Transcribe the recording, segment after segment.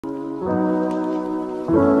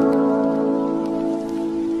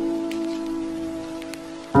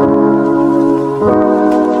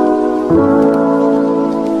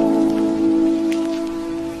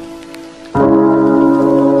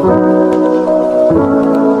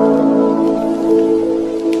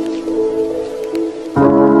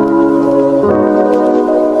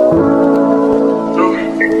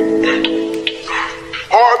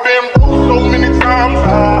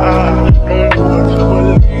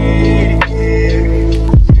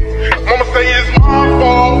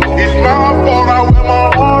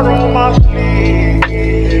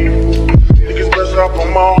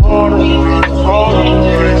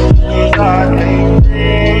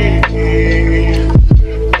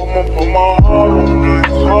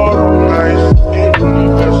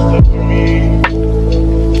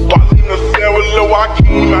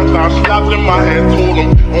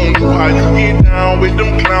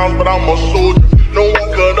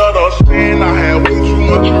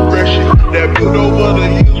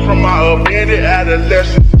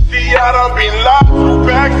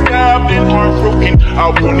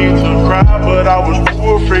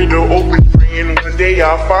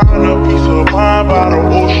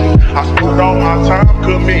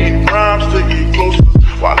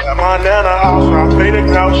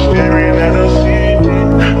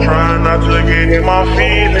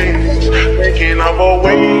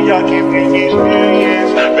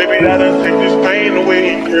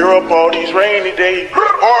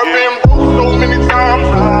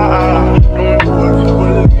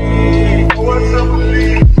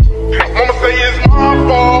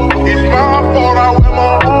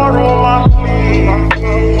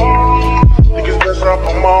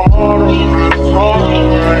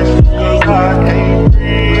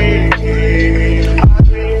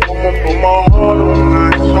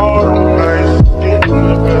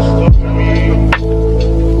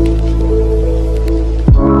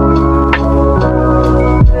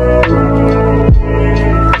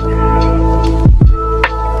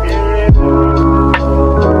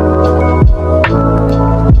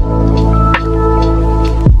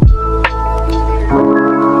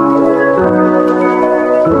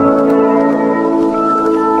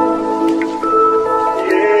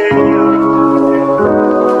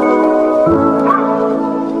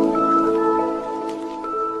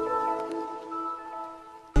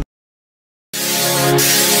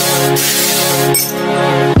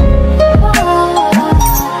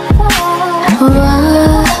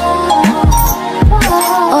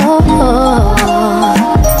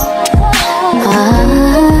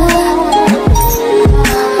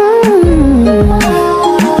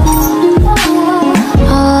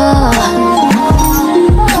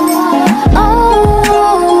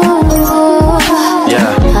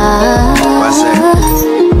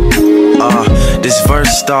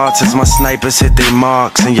As my snipers hit their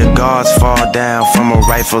marks and your guards fall down from a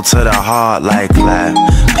rifle to the heart like clap,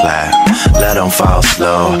 clap, let them fall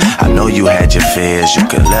slow. I know you had your fears, you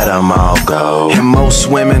could let them all go. And most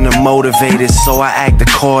women are motivated, so I act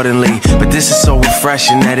accordingly. But this is so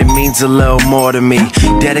refreshing that it means a little more to me.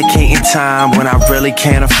 Dedicating time when I really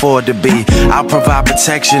can't afford to be. I'll provide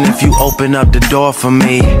protection if you open up the door for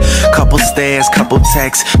me. Couple stares, couple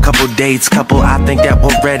texts, couple dates, couple I think that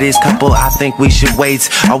we're ready, couple I think we should wait.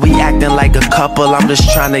 Are we acting like a couple? I'm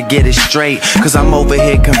just trying to get it straight, cause I'm over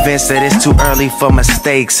here convinced that it's too early for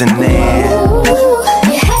mistakes. And then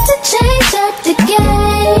you had to change up the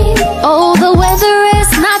game. Oh, the weather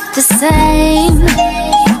is not the same.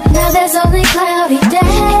 Now there's only cloudy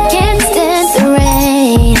days. Can't stand the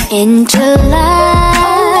rain in July.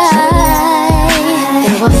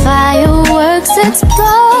 There were fireworks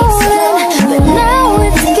exploding, but now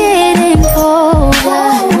it's getting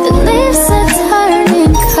colder. The leaves are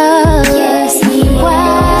turning colors. Why?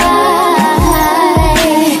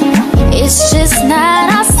 It's just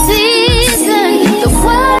not our season.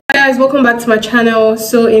 Hi guys, welcome back to my channel.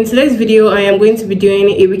 So in today's video I am going to be doing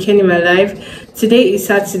a weekend in my life. Today is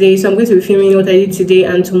Saturday, so I'm going to be filming what I did today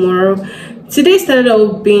and tomorrow. Today started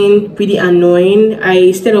out being pretty annoying.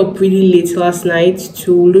 I stayed up really late last night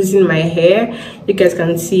to losing my hair. You guys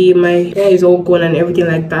can see my hair is all gone and everything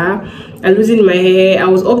like that. And losing my hair, I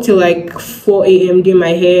was up till like 4 a.m. doing my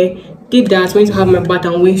hair. Did that, went to have my bath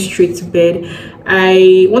and went straight to bed.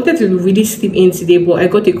 I wanted to really sleep in today, but I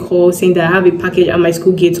got a call saying that I have a package at my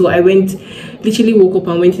school gate. So I literally woke up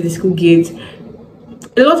and went to the school gate.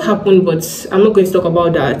 A lot happened, but I'm not going to talk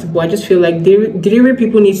about that. But I just feel like delivery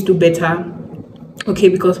people need to do better. Okay,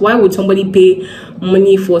 because why would somebody pay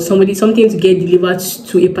money for something to get delivered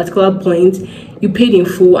to a particular point? You paid in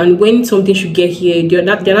full, and when something should get here, they're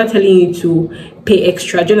not telling you to pay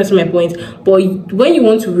extra. Do you understand my point? But when you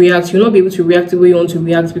want to react, you'll not be able to react the way you want to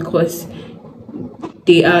react because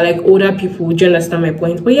they are like older people. Do you understand my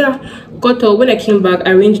point? But yeah, got up. When I came back,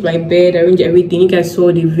 I arranged my bed, I arranged everything. You guys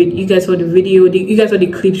saw the video, you guys saw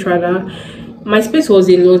the clips rather. My space was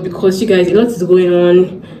a lot because you guys, a lot is going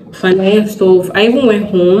on, financial stuff. I even went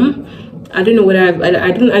home. I don't know whether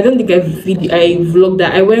I don't think I vlogged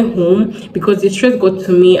that. I went home because the stress got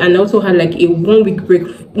to me, and I also had like a 1 week break,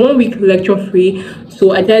 1 week lecture free.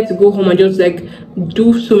 So I tried to go home and just like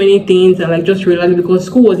do so many things and like just relax because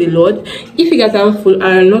school was a lot. If you guys are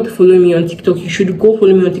not following me on TikTok, you should go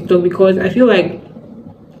follow me on TikTok because I feel like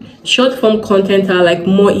short form content are like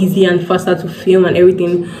more easy and faster to film and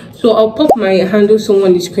everything. So I'll pop my handle somewhere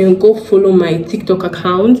on the screen. Go follow my TikTok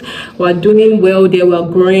account. We're doing well there, we're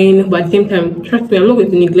growing, but at the same time, trust me, I'm not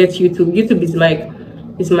going to neglect YouTube. YouTube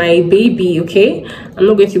is my baby, okay? I'm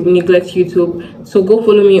not going to neglect YouTube. So go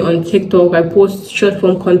follow me on TikTok. I post short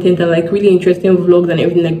form content and like really interesting vlogs and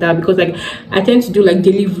everything like that because like I tend to do like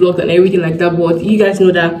daily vlogs and everything like that. But you guys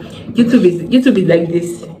know that YouTube is like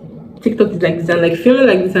this. TikTok is like this, and like filming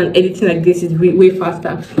like this and editing like this is way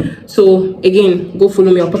faster. So again, go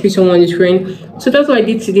follow me. I'll pop it somewhere on the screen. So that's what I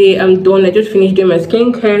did today. I'm done. I just finished doing my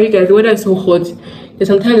skincare. You guys, the weather is so hot. And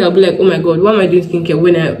sometimes I'll be like, oh my god, why am I doing skincare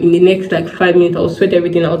when in the next like 5 minutes I'll sweat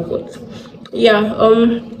everything out? But yeah,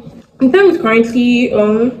 the time is currently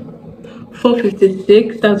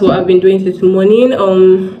 4:56. That's what I've been doing this morning. It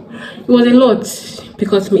was a lot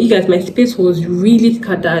because you guys, my space was really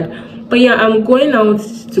scattered. But yeah, I'm going out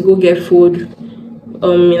to go get food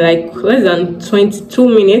in like less than 22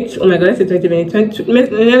 minutes. Oh my god, I said 20 minutes, less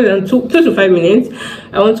than 2 to 5 minutes.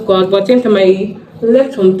 I want to go out, but at the same time I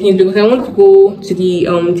left some things because I want to go to the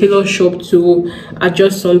tailor shop to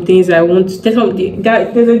adjust some things. I want to there's a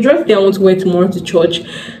dress there I want to wear tomorrow to church,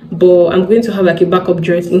 but I'm going to have like a backup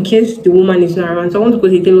dress in case the woman is not around. So I want to go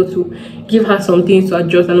to the tailor to give her some things to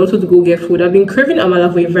adjust and also to go get food. I've been craving amala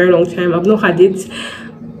for a very long time. I've not had it.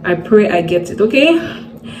 I pray I get it. Okay,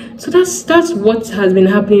 so that's what has been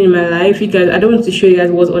happening in my life. You guys, I don't want to show you guys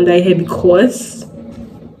what's under here because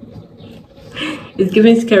it's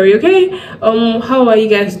giving scary. Okay, how are you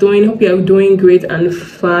guys doing? Hope you are doing great and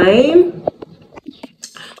fine.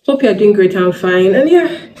 Hope you are doing great and fine. And yeah,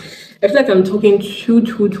 I feel like I'm talking too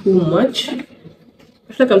much. I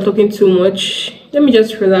feel like I'm talking too much. Let me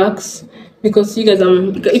just relax because you guys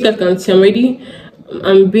can see I'm ready.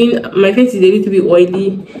 My face is a little bit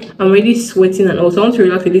oily. I'm already sweating and also I want to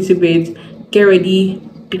relax a little bit, get ready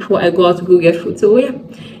before I go out to go get food. So yeah,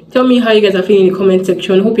 tell me how you guys are feeling in the comment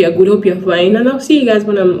section. Hope you're good, hope you're fine, and I'll see you guys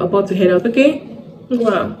when I'm about to head out. Okay,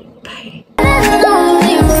 wow, bye.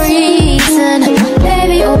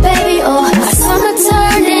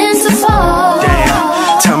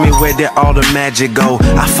 Tell me where did all the magic go?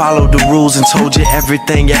 I followed the rules and told you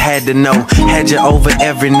everything you had to know. Had you over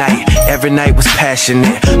every night was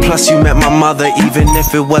passionate. Plus you met my mother even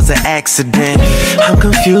if it was an accident. I'm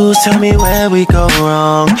confused, tell me where we go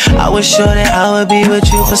wrong. I was sure that I would be with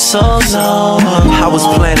you for so long. I was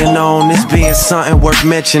planning on this being something worth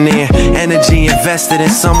mentioning. Energy invested in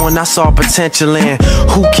someone I saw potential in.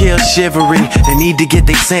 Who killed chivalry? They need to get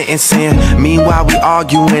their sentence in. Meanwhile we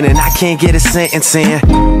arguing and I can't get a sentence in.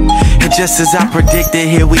 And just as I predicted,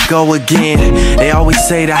 here we go again. They always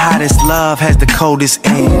say the hottest love has the coldest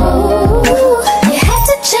end. Ooh, you had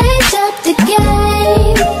to change up the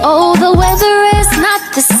game. Oh, the weather is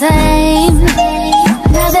not the same.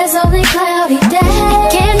 Now there's only cloudy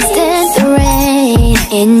days. Can't stand the rain.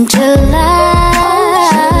 In July,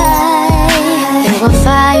 there were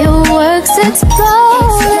fireworks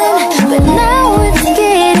exploding, but now it's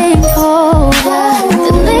getting colder.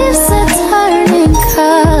 The leaves are turning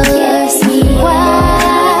colors. Why?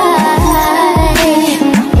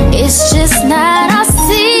 It's just not our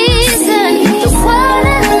season. The one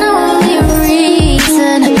and only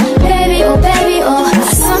reason. Baby, oh,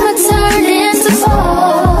 summer turned into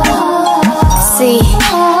fall. See,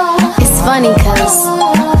 it's funny cause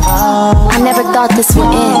I never thought this would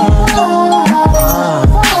end,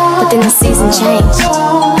 but then the season changed.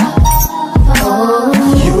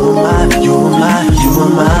 You were my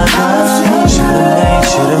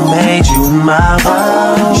girl. Should've made you my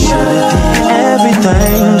world. Should've did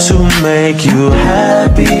everything to make you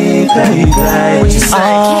happy, baby.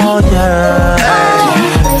 Oh yeah.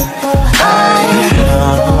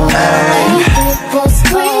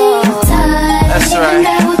 That's right. And I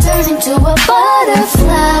will turn into a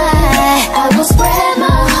butterfly. I will spread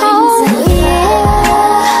my wings and fly.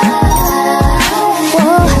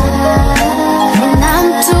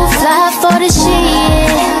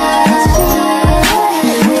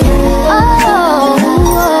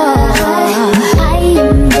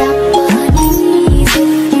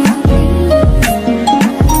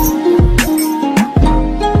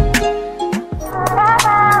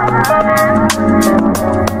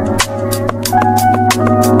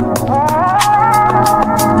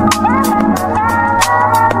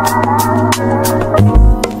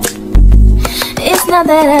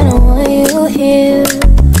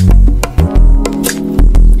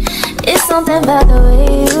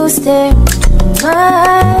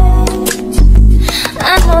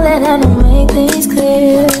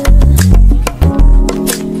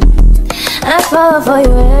 fall for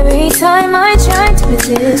you every time I try to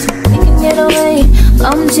resist. We can get away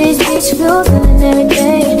from these beach views and every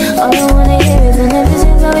day. All I wanna hear is an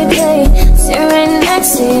episode that we play. Sit right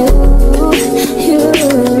next to you.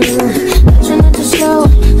 I'm trying not to show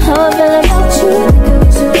how I feel about you. Think of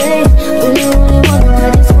it away. Really, really wanna,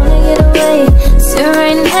 I just wanna get away. Sit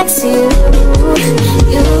right next to you.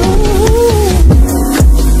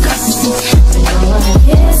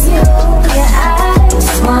 Kiss you, yeah, I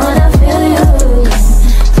just wanna feel you,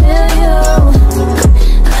 feel you.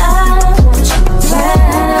 I want you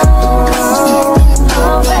around,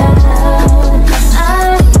 around. I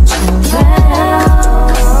want you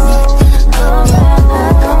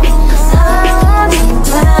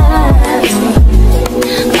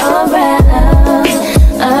around, around.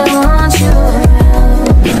 I want you around, around. I want you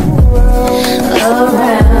around,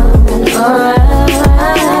 around.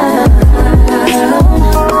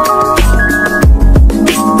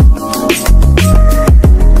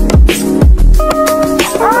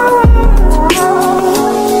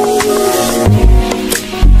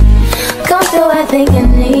 I think I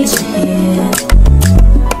need you here.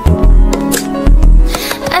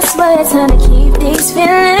 That's why I'm trying to keep these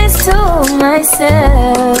feelings to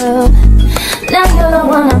myself. Now you're the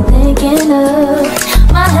one I'm thinking of.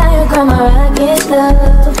 My higher ground, my rocket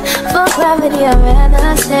love. For gravity, I'd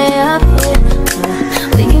rather stay up here.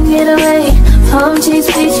 We can get away from cheap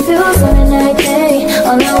beach views every night, day.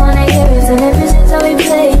 All I wanna hear is an episode that we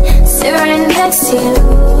play. Sit right next to you.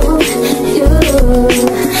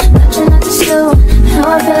 Not trying not to show how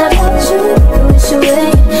I feel about you. You wish away.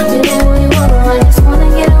 Really, really wanna, I just wanna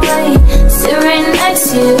get away. Sit right next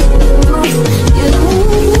to you.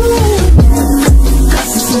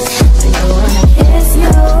 I wanna kiss you.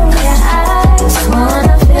 Yeah, I just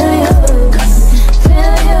wanna feel you,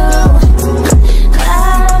 feel you. I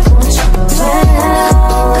want you around,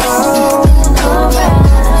 around.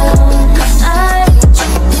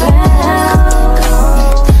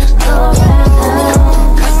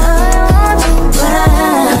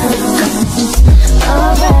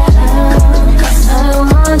 I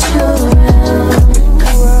want you around,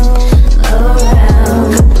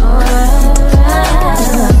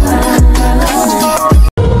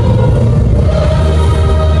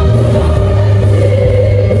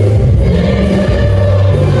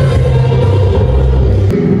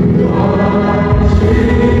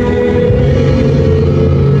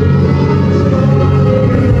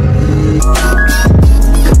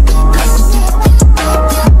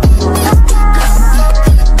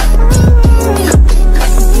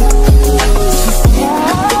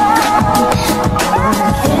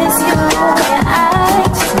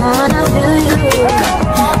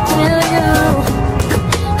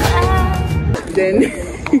 Then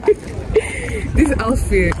this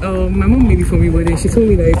outfit, my mom made it for me, but then she told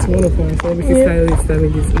me that it's one of our celebrity stylists that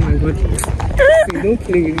made this. Oh my god. See, don't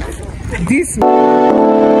play with it. This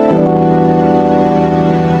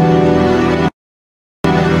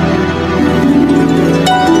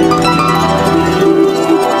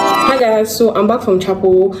so I'm back from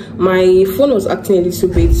chapel. My phone was acting a little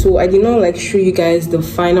bit, so I did not like show you guys the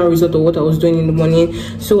final result of what I was doing in the morning.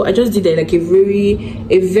 So I just did like a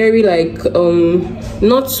very like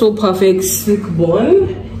not so perfect slick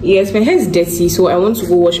bun. Yes, my hair is dirty, so I want to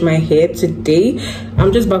go wash my hair today.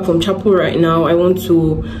 I'm just back from chapel right now. I want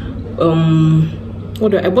to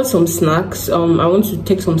I bought some snacks. I want to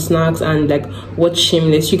take some snacks and like watch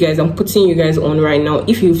Shameless. You guys, I'm putting you guys on right now.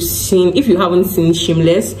 If you haven't seen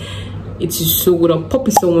Shameless, it is so good. I'll pop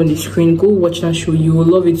it somewhere on the screen. Go watch that show, you will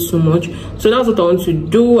love it so much. So that's what I want to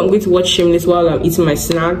do. I'm going to watch Shameless while I'm eating my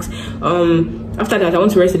snacks. After that I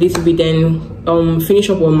want to rest a little bit, then finish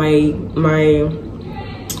up on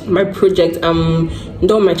my project. I'm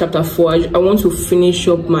done my chapter 4. I want to finish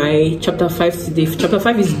up my chapter 5 today. Chapter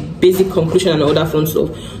 5 is basic conclusion and all that fun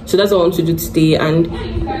stuff, so that's what I want to do today. And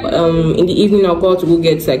in the evening I'll go out to go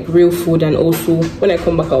get like real food, and also when I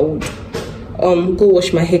come back I would go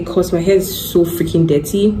wash my hair because my hair is so freaking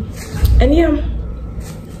dirty. And yeah,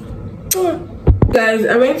 guys,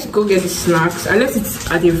 I went to go get the snacks. I left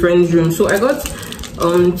it at a friend's room, so I got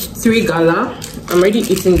 3 gala. I'm already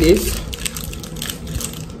eating this.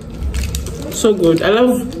 So good. I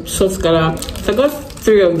love soft gala. So I got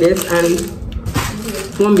 3 of this and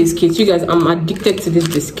 1 biscuit. You guys, I'm addicted to this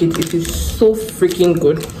biscuit. It is so freaking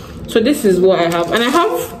good. So this is what I have, and I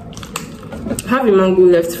have a mango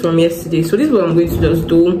left from yesterday. So this is what I'm going to just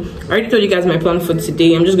do. I already told you guys my plan for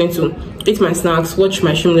today. I'm just going to eat my snacks, watch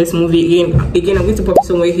my Shameless movie again. I'm going to pop it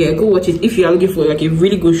somewhere here. Go watch it if you are looking for like a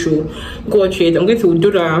really good show. Go watch it. I'm going to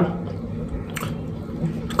do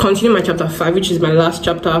continue my chapter 5, which is my last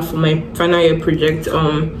chapter for my final year project.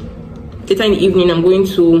 later in the evening I'm going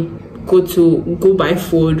to go buy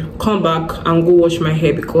food, come back and go wash my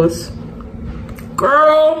hair because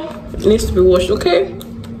girl, it needs to be washed. Okay.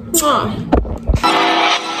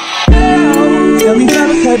 Tell me that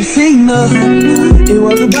I haven't seen her. It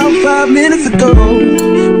was about 5 minutes ago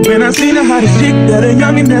when I seen the hottest chick that a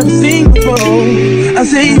youngin' never seen before. I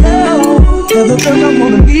say, yo, tell the girl I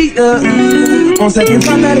wanna meet her. On second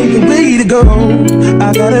thought, that ain't the way to go.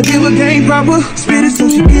 I gotta give her game proper, spit it so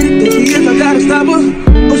she get it. There she is, I gotta stop her.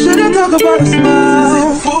 Or should I talk about her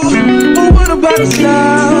smile? Or what about her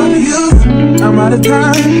style? I'm out of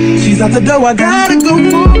time, she's out the door, I gotta go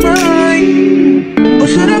for mine. Or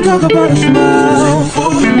should I talk about her smile?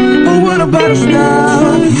 Or what about her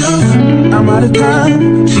style? I'm out of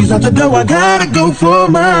time, she's out the door, I gotta go for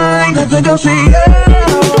mine. Let the girl say, oh,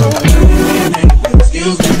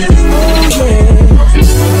 excuse me, miss, oh yeah.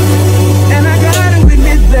 And I gotta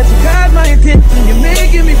admit that you got my attention, you're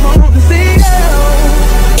making me want to say,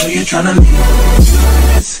 oh, you're tryna leave,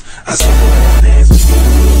 miss, I saw the dance with you.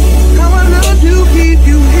 How I love to keep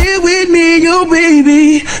you here with me, yo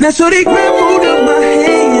baby. Now so they grab hold of my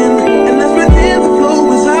hand and let's pretend the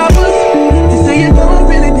flow is ours. They say you don't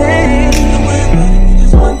really dance.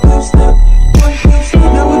 Just one good step, one good step.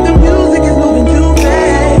 Now with the music is moving too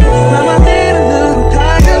fast, now my head a little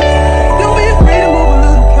tired. Don't be afraid to move a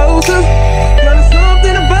little closer. Girl, there's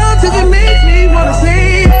something about you that makes me wanna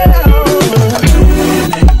say,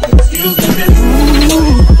 excuse me, miss.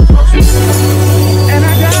 And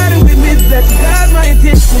I gotta admit that you got my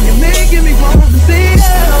attention. You're making me want to say,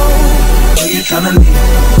 oh, you're tryna leave.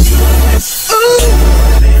 Ooh,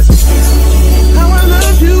 how I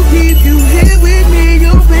love to keep you here with me,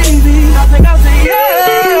 yo baby. I think I'll say,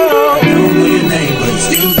 oh, I don't know your name, but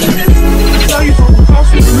excuse me, miss. I saw you from across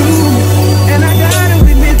the room. And I gotta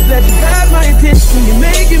admit that you got my attention. You're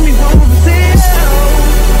making me want to say, oh,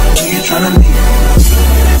 you're tryna leave.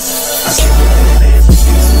 I see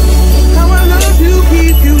how I love to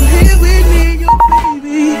keep you here with me, yo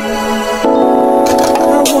baby.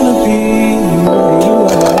 I wanna be where you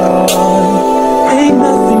are. Ain't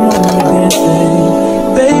nothing wrong with dancing,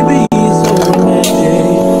 baby, it's so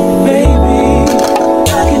romantic. Baby,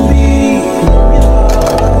 I can be your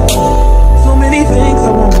heart. So many things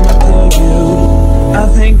I wanna tell you. I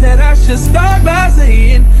think that I should start by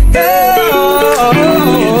saying, yeah.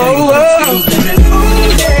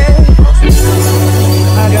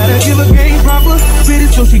 I gotta give her game proper, spit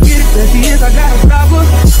it so she get it. There she is, I gotta stop her.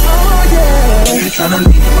 Oh yeah, you're tryna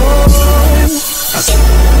leave. Oh, I see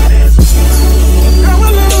how I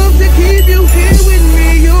love to keep you here with me,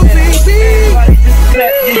 yo baby. Everybody just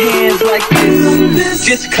clap your hands like this.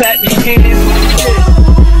 Just clap your hands like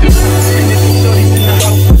this. And if you shorty's in the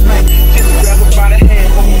house tonight, just grab her by the hand.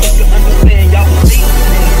 Hope you can understand, y'all believe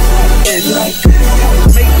it's like this.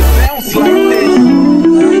 Make the bounce like this.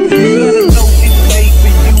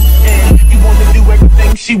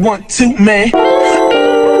 She want to, man.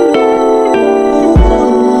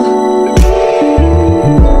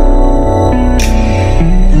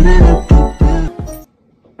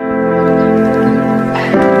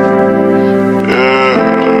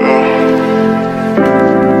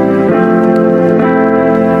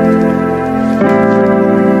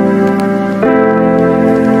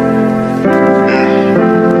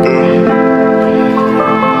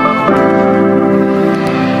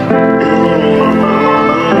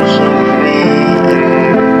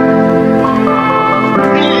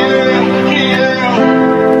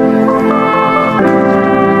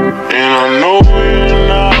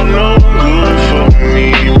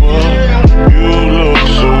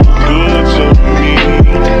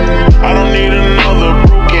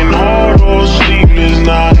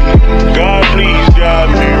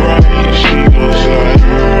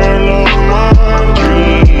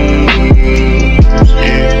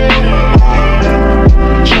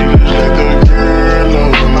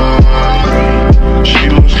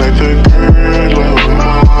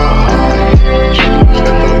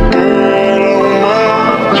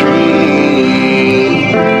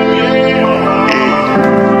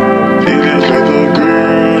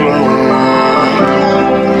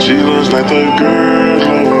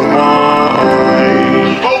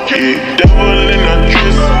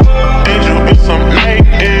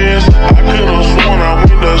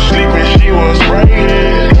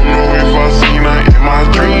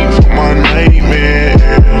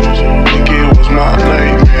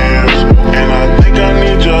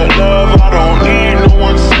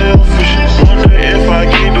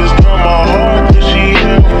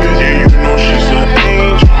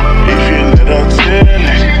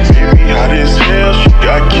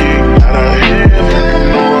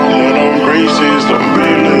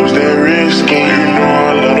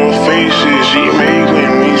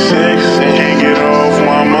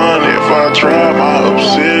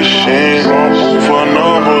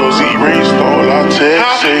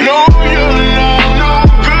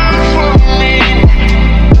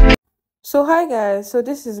 So hi guys, so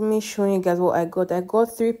this is me showing you guys what I got. I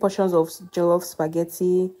got 3 portions of jollof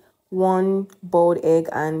spaghetti, 1 boiled egg,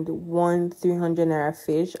 and 1 300 naira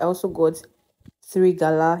fish. I also got 3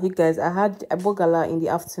 gala. You guys, I bought gala in the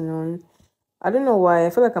afternoon. I don't know why.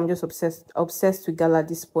 I feel like I'm just obsessed with gala at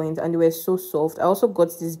this point, and they were so soft. I also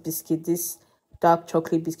got this biscuit, this dark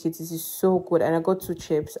chocolate biscuit. This is so good, and I got 2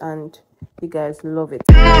 chips, and you guys love it.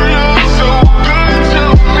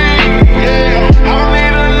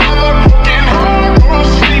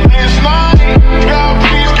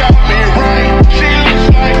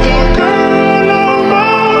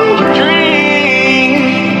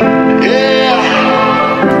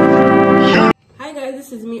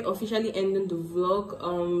 This is me officially ending the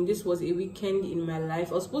vlog. This was a weekend in my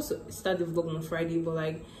life. I was supposed to start the vlog on Friday, but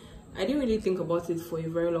like I didn't really think about it for a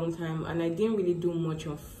very long time, and I didn't really do much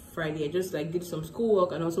on Friday. I just like did some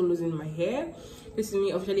schoolwork and also losing my hair. This is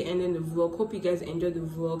me officially ending the vlog. Hope you guys enjoyed the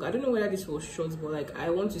vlog. I don't know whether this was short, but like I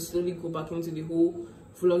want to slowly go back into the whole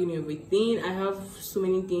vlogging and everything. I have so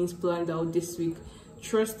many things planned out this week.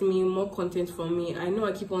 Trust me, more content from me. I know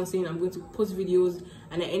I keep on saying I'm going to post videos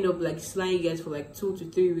and I end up like slaying you guys for like 2 to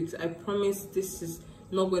 3 weeks. I promise this is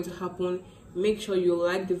not going to happen. Make sure you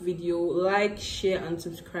like the video, like, share, and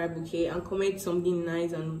subscribe, okay? And comment something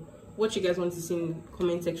nice and what you guys want to see in the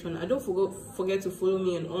comment section. And don't forget to follow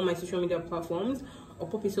me on all my social media platforms or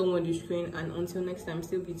pop it somewhere on the screen. And until next time,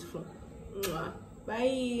 stay beautiful. Mwah.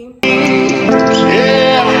 Bye.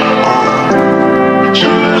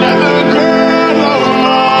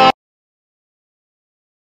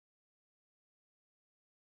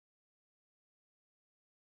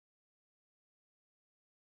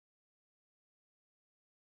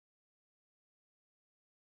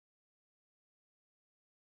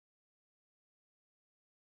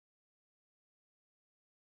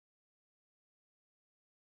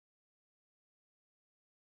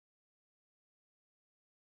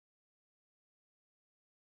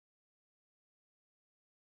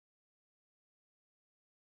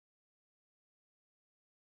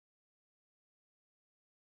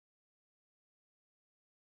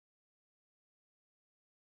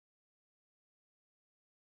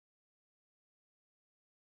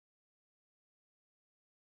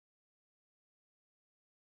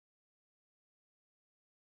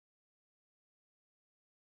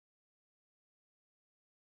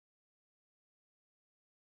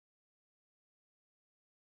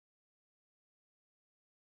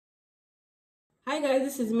 Hi guys,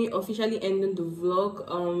 this is me officially ending the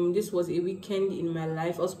vlog. This was a weekend in my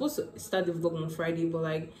life. I was supposed to start the vlog on Friday, but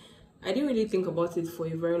like I didn't really think about it for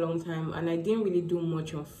a very long time, and I didn't really do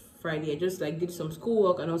much on Friday. I just like did some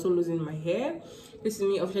schoolwork and also losing my hair. This is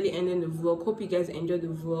me officially ending the vlog. Hope you guys enjoyed the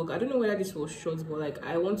vlog. I don't know whether this was short, but like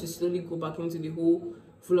I want to slowly go back into the whole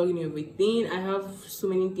vlogging and everything. I have so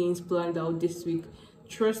many things planned out this week.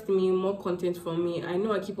 Trust me, more content from me. I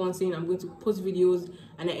know I keep on saying I'm going to post videos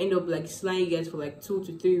and I end up like slaying you guys for like 2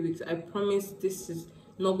 to 3 weeks. I promise this is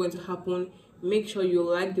not going to happen. Make sure you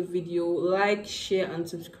like the video, like, share, and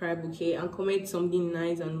subscribe, okay? And comment something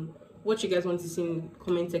nice and what you guys want to see in the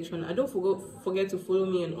comment section. And don't forget to follow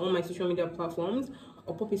me on all my social media platforms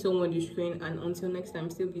or pop it somewhere on the screen. And until next time,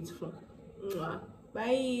 stay beautiful. Mwah.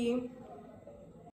 Bye.